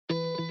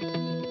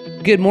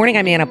Good morning,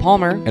 I'm Anna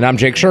Palmer. And I'm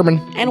Jake Sherman.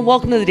 And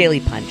welcome to the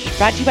Daily Punch,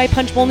 brought to you by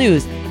Punchbowl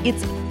News.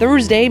 It's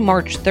Thursday,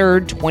 March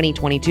 3rd,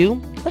 2022.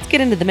 Let's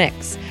get into the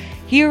mix.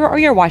 Here are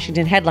your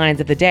Washington headlines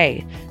of the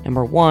day.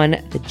 Number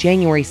 1, the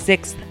January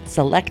 6th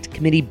Select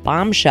Committee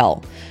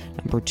bombshell.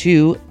 Number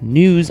 2,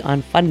 news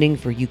on funding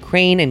for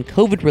Ukraine and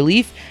COVID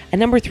relief.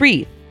 And number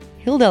 3,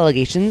 Hill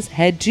delegations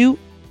head to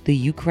the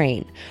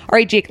Ukraine. All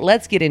right, Jake,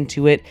 let's get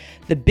into it.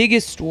 The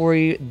biggest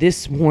story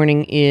this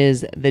morning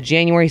is the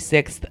January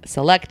 6th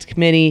Select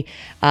Committee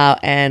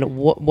and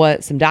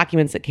what some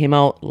documents that came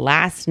out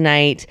last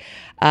night.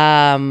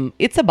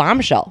 It's a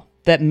bombshell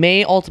that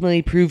may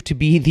ultimately prove to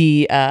be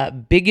the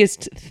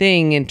biggest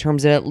thing in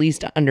terms of at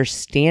least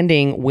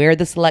understanding where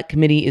the Select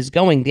Committee is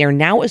going. They are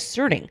now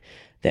asserting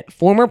that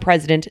former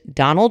President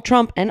Donald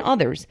Trump and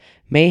others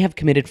may have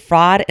committed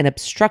fraud and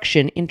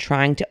obstruction in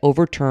trying to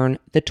overturn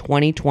the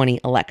 2020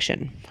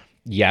 election.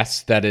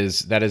 Yes, that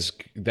is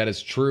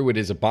true. It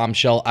is a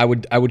bombshell. I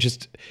would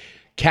just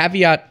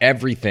caveat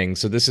everything.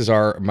 So this is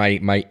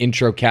my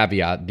intro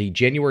caveat. The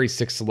January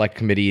 6th Select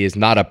Committee is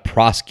not a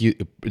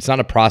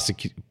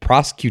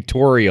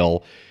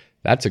prosecutorial.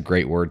 That's a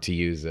great word to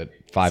use at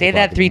 5 Say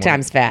that 3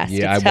 times fast.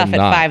 Yeah, it's I tough will at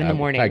not. 5 in the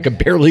morning. I could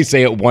barely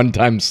say it one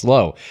time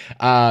slow.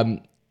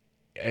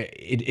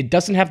 It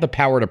doesn't have the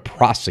power to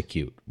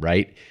prosecute,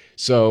 right?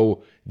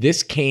 So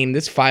this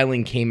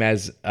filing came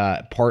as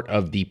part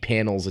of the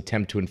panel's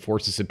attempt to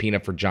enforce a subpoena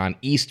for John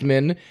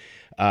Eastman,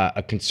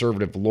 a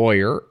conservative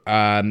lawyer,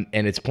 and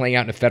it's playing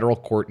out in a federal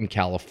court in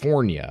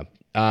California.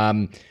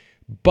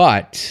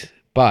 But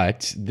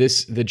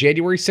the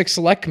January 6th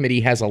Select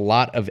Committee has a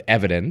lot of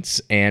evidence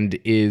and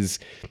is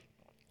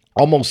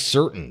almost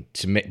certain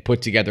to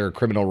put together a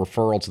criminal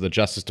referral to the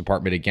Justice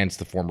Department against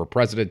the former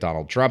president,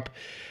 Donald Trump.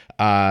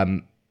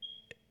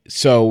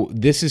 So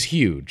this is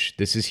huge.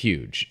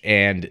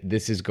 And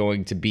this is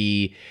going to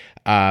be,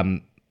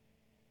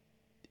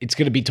 it's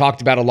going to be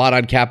talked about a lot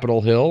on Capitol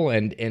Hill,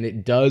 and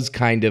it does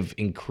kind of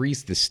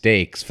increase the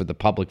stakes for the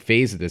public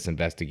phase of this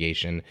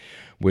investigation,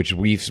 which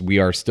we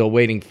are still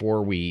waiting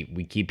for. We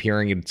keep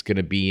hearing it's going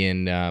to be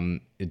in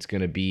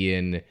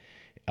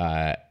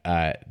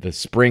the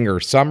spring or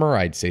summer.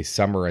 I'd say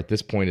summer at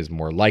this point is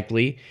more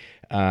likely.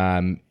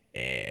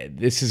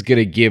 This is going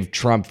to give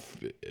Trump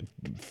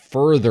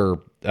further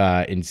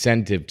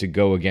incentive to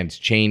go against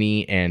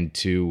Cheney and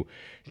to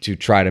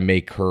try to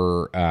make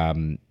her,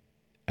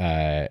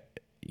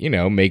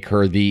 make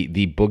her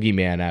the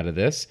boogeyman out of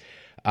this.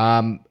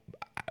 I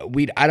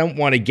don't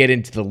want to get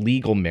into the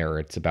legal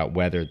merits about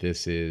whether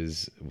this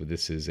is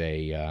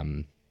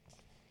a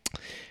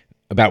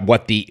about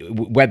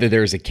whether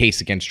there's a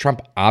case against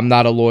Trump. I'm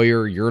not a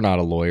lawyer. You're not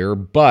a lawyer,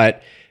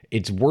 but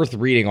it's worth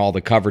reading all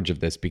the coverage of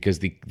this because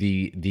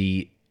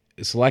the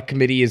Select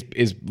Committee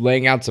is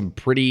laying out some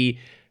pretty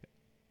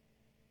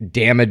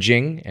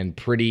damaging and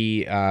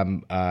pretty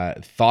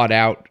thought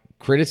out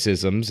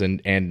criticisms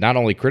and not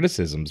only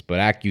criticisms but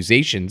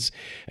accusations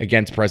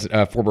against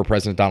former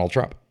President Donald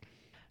Trump.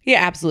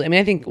 Yeah, absolutely. I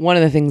mean, I think one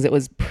of the things that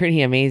was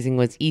pretty amazing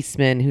was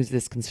Eastman, who's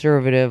this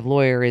conservative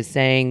lawyer, is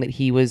saying that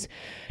he was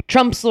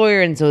Trump's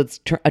lawyer, and so it's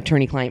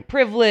attorney-client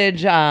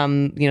privilege.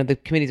 The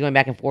committee's going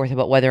back and forth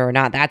about whether or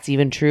not that's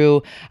even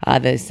true,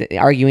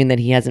 arguing that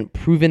he hasn't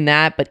proven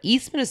that. But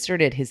Eastman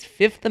asserted his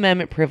Fifth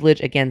Amendment privilege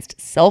against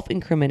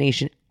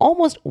self-incrimination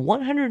almost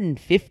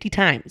 150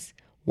 times.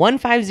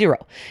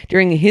 150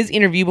 during his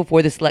interview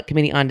before the Select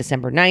Committee on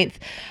December 9th.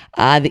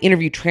 The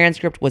interview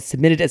transcript was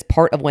submitted as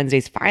part of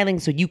Wednesday's filing,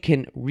 so you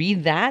can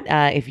read that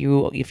if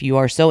you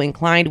are so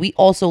inclined. We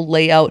also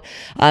lay out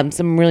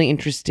some really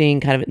interesting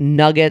kind of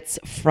nuggets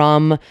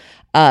from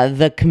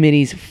the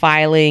committee's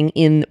filing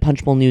in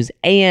Punchbowl News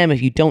AM.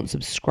 If you don't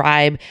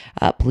subscribe,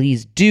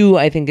 please do.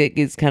 I think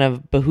it kind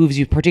of behooves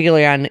you,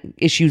 particularly on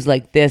issues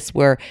like this,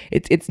 where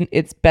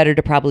it's better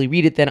to probably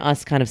read it than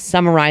us kind of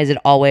summarize it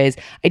always.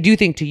 I do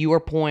think, to your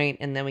point,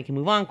 and then we can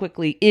move on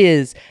quickly,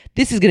 this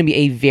is going to be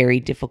a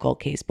very difficult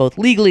case, both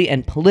legally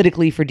and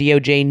politically for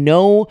DOJ.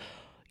 No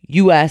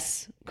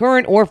U.S.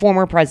 current or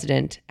former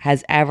president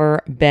has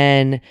ever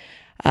been,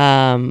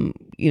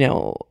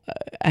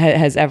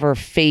 has ever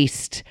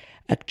faced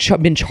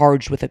been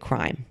charged with a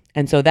crime.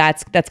 And so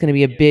that's going to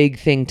be a big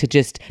thing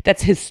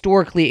that's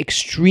historically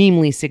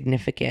extremely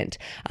significant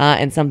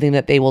and something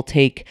that they will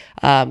take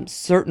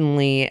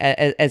certainly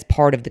as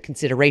part of the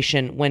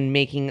consideration when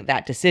making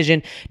that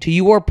decision. To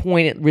your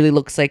point, it really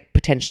looks like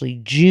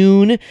potentially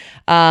June,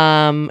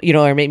 or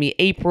maybe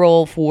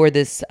April for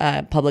this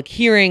public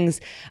hearings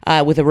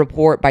with a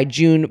report by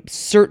June.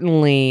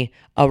 Certainly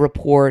a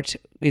report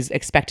is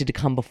expected to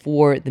come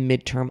before the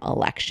midterm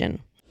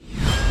election.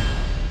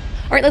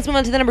 All right, let's move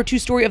on to the number 2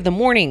 story of the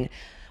morning.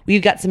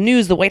 We've got some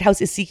news. The White House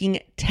is seeking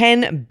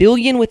 $10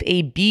 billion with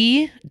a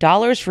B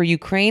dollars for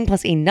Ukraine,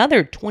 plus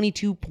another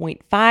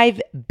 $22.5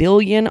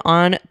 billion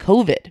on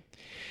COVID.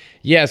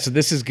 Yeah, so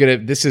this is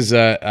good. This is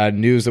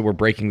news that we're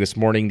breaking this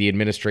morning. The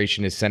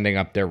administration is sending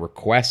up their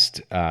request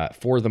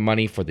for the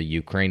money for the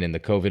Ukraine and the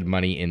COVID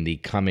money in the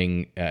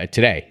coming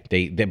today.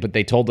 But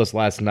they told us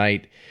last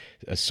night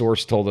A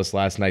source told us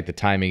last night the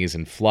timing is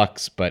in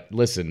flux, but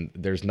listen,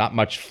 there's not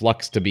much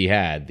flux to be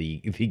had. The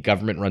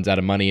government runs out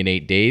of money in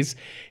 8 days,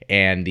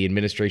 and the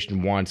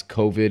administration wants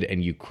COVID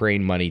and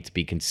Ukraine money to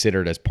be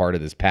considered as part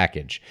of this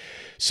package.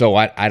 So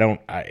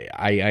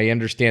I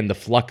understand the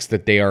flux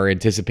that they are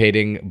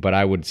anticipating, but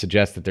I would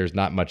suggest that there's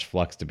not much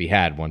flux to be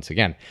had once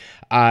again.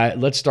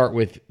 Let's start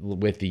with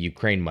the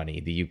Ukraine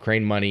money. The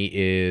Ukraine money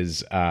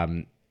is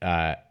 $10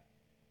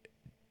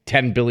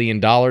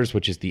 billion,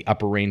 which is the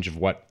upper range of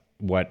what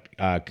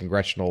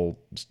congressional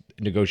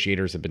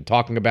negotiators have been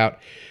talking about.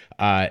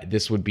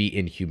 This would be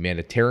in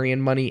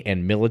humanitarian money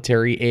and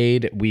military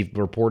aid. We've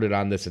reported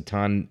on this a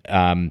ton.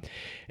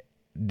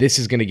 This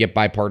is going to get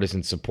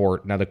bipartisan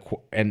support. Now,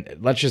 and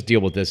let's just deal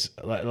with this.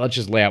 Let's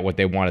just lay out what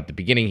they want at the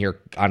beginning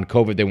here. On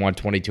COVID, they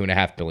want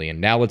 $22.5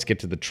 billion. Now let's get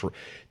to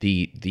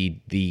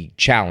the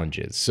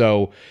challenges.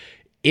 So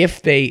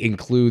if they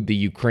include the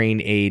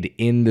Ukraine aid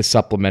in the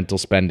supplemental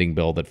spending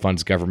bill that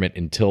funds government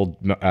until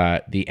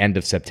the end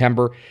of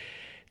September,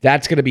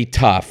 that's going to be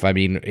tough. I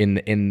mean,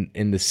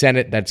 in the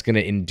Senate, that's going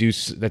to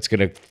entice,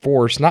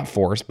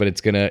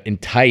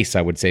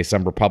 I would say,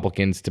 some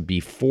Republicans to be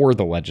for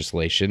the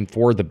legislation,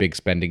 for the big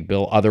spending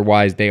bill.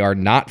 Otherwise, they are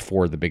not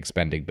for the big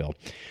spending bill.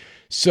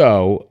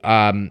 So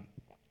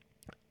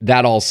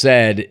that all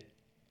said,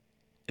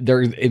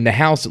 they're in the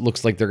House. It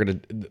looks like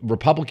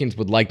Republicans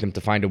would like them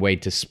to find a way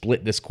to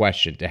split this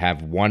question, to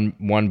have one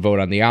vote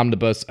on the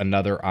omnibus,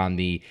 another on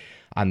the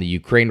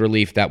Ukraine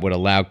relief. That would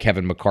allow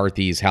Kevin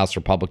McCarthy's House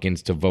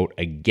Republicans to vote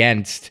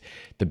against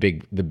the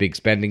big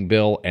spending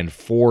bill and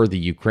for the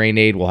Ukraine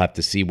aid. We'll have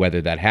to see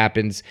whether that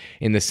happens.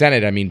 In the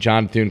Senate, I mean,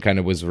 John Thune kind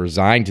of was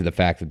resigned to the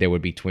fact that they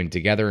would be twinned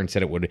together and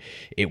said it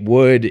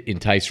would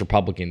entice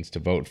Republicans to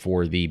vote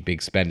for the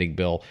big spending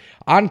bill.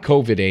 On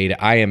COVID aid,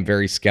 I am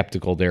very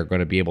skeptical they're going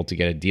to be able to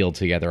get a deal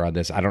together on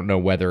this. I don't know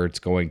whether it's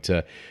going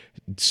to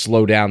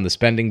slow down the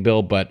spending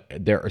bill, but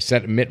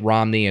Mitt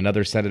Romney and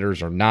other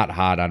senators are not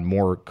hot on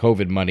more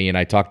COVID money. And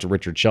I talked to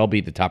Richard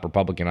Shelby, the top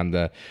Republican on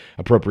the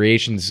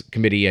Appropriations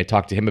Committee. I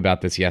talked to him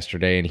about this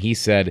yesterday, and he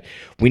said,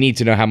 we need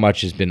to know how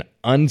much has been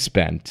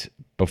unspent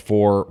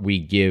before we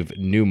give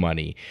new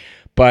money.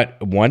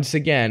 But once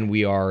again,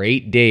 we are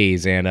 8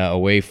 days, Anna,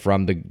 away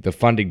from the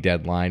funding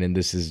deadline, and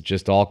this is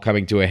just all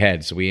coming to a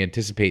head. So we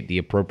anticipate the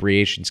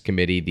Appropriations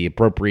Committee, the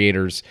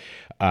appropriators,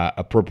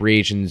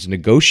 appropriations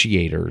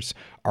negotiators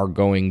are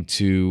going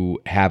to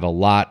have a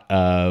lot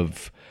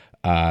of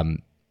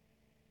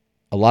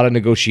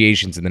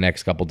negotiations in the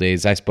next couple of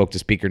days. I spoke to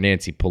Speaker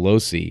Nancy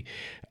Pelosi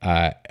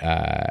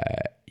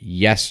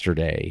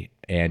yesterday,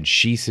 and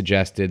she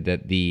suggested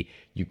that the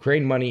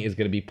Ukraine money is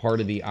going to be part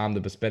of the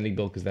omnibus spending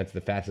bill because that's the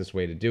fastest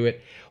way to do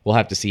it. We'll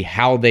have to see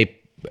how they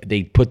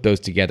put those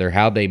together,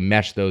 how they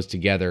mesh those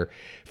together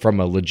from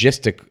a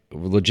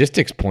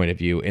logistics point of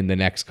view in the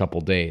next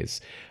couple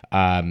days.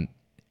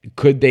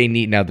 Could they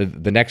need, now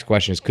the next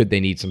question is, could they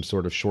need some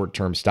sort of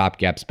short-term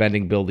stopgap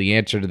spending bill? The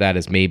answer to that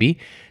is maybe.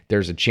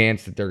 There's a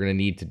chance that they're going to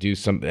need to do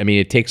some, I mean,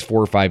 it takes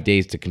 4 or 5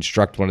 days to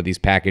construct one of these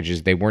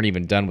packages. They weren't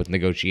even done with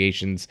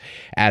negotiations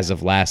as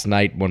of last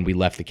night when we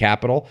left the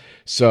Capitol.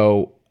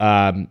 So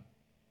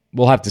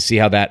we'll have to see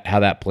how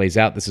that plays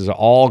out. This is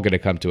all going to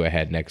come to a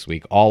head next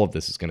week. All of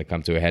this is going to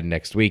come to a head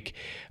next week.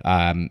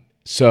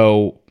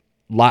 So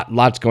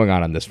lots going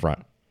on this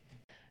front.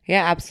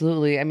 Yeah,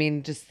 absolutely. I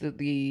mean, just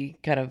the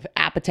kind of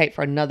appetite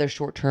for another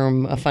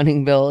short-term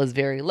funding bill is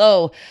very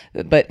low,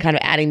 but kind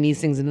of adding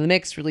these things into the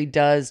mix really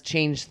does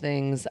change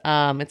things.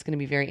 It's going to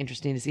be very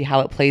interesting to see how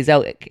it plays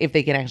out, if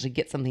they can actually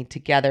get something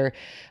together.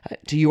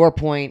 To your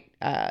point,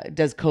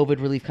 does COVID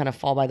relief kind of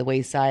fall by the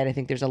wayside? I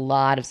think there's a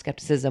lot of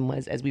skepticism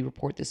as we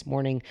report this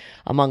morning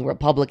among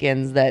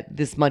Republicans that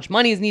this much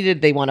money is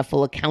needed. They want a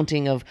full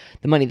accounting of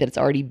the money that's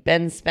already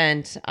been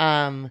spent.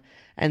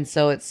 And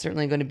so it's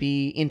certainly going to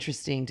be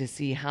interesting to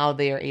see how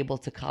they are able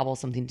to cobble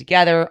something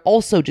together.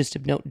 Also, just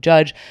of note,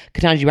 Judge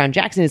Ketanji Brown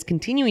Jackson is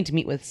continuing to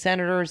meet with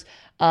senators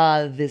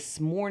this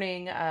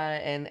morning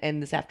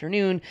and this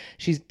afternoon.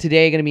 She's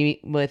today going to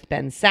meet with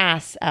Ben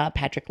Sass,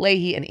 Patrick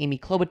Leahy, and Amy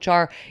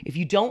Klobuchar. If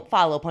you don't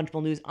follow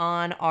Punchbowl News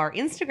on our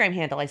Instagram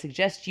handle, I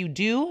suggest you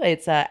do.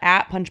 It's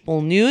at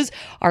Punchbowl News.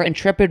 Our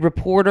intrepid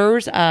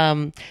reporters,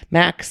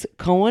 Max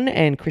Cohen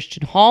and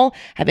Christian Hall,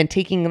 have been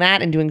taking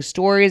that and doing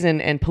stories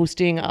and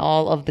posting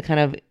all of the kind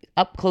of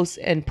up close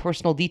and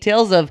personal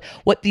details of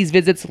what these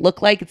visits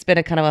look like. It's been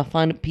a kind of a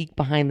fun peek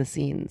behind the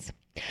scenes.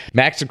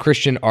 Max and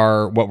Christian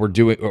are what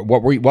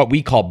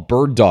we call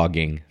bird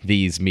dogging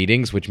these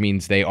meetings, which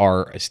means they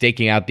are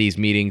staking out these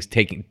meetings,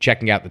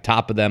 checking out the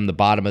top of them, the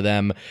bottom of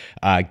them,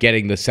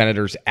 getting the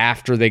senators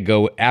after they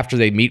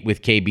meet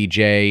with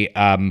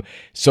KBJ.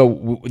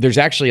 So there's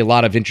actually a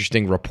lot of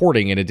interesting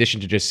reporting in addition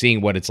to just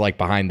seeing what it's like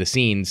behind the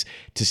scenes,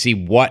 to see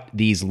what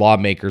these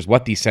lawmakers,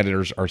 what these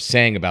senators are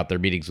saying about their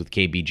meetings with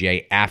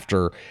KBJ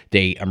after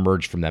they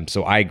emerge from them.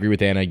 So I agree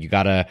with Anna. You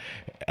gotta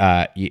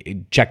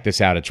check this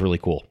out. It's really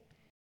cool.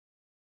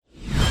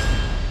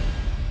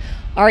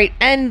 All right,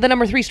 and the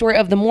number 3 story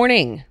of the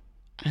morning.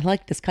 I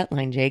like this cut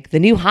line, Jake. The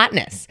new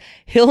hotness.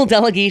 Hill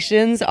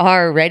delegations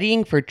are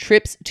readying for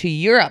trips to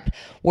Europe.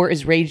 War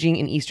is raging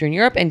in Eastern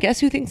Europe, and guess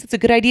who thinks it's a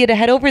good idea to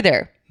head over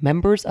there?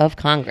 Members of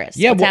Congress.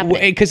 Yeah,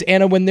 because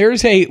Anna, when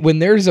there's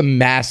a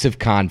massive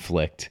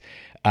conflict,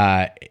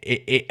 a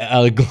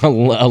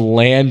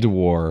land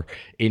war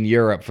in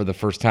Europe for the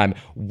first time,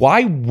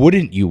 why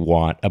wouldn't you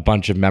want a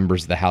bunch of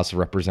members of the House of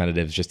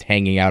Representatives just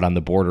hanging out on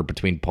the border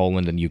between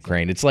Poland and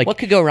Ukraine? It's like, what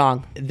could go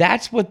wrong?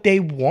 That's what they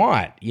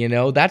want,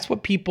 That's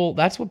what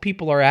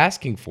people are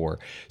asking for.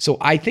 So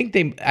I think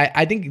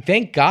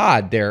thank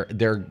God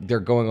they're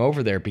going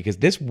over there, because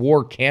this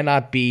war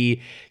cannot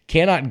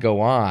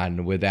go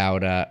on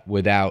without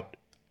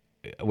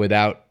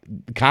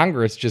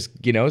Congress just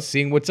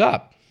seeing what's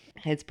up.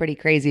 It's pretty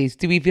crazy.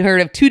 We've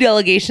heard of 2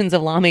 delegations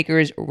of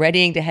lawmakers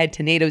readying to head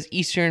to NATO's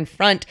Eastern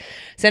Front.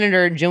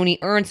 Senator Joni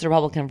Ernst, a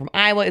Republican from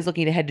Iowa, is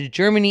looking to head to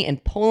Germany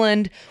and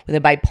Poland with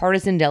a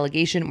bipartisan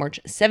delegation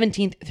March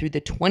 17th through the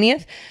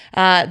 20th.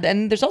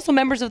 Then there's also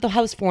members of the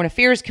House Foreign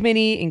Affairs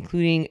Committee,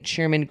 including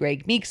Chairman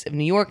Greg Meeks of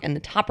New York and the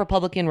top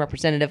Republican,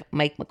 Representative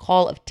Mike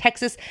McCall of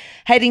Texas,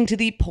 heading to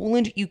the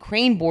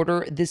Poland-Ukraine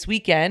border this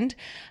weekend.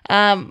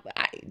 To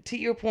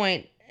your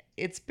point,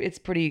 it's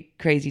pretty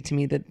crazy to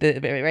me that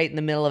right in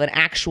the middle of an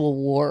actual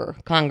war,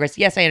 Congress.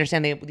 Yes, I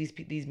understand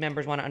these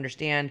members want to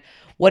understand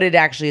what it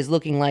actually is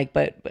looking like,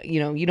 but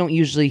you don't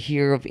usually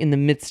hear of, in the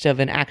midst of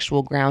an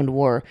actual ground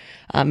war,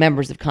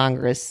 members of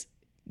Congress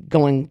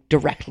going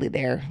directly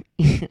there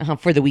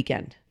for the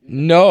weekend.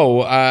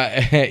 No,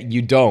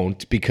 you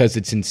don't, because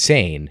it's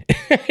insane.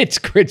 It's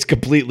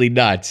completely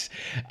nuts.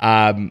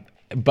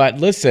 But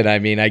listen, I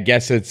mean, I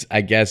guess it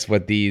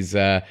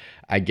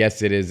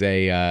is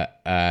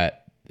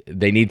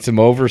they need some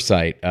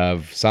oversight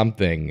of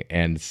something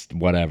and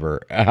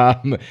whatever.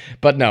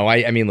 But no,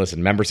 I mean,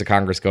 listen, members of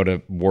Congress go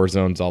to war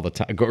zones all the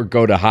time,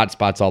 go to hot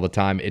spots all the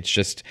time. It's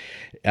just,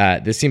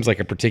 this seems like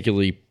a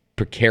particularly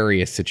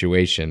precarious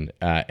situation.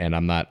 And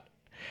I'm not,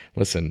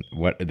 listen,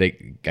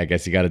 I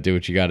guess you got to do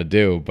what you got to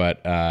do,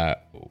 but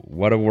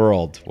what a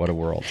world.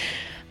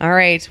 All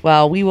right.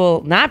 Well, we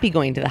will not be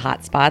going to the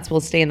hot spots.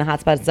 We'll stay in the hot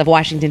spots of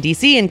Washington,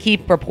 D.C. and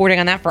keep reporting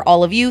on that for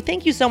all of you.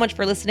 Thank you so much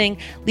for listening.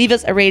 Leave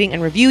us a rating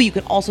and review. You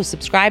can also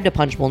subscribe to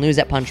Punchbowl News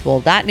at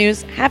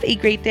punchbowl.news. Have a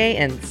great day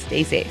and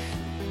stay safe.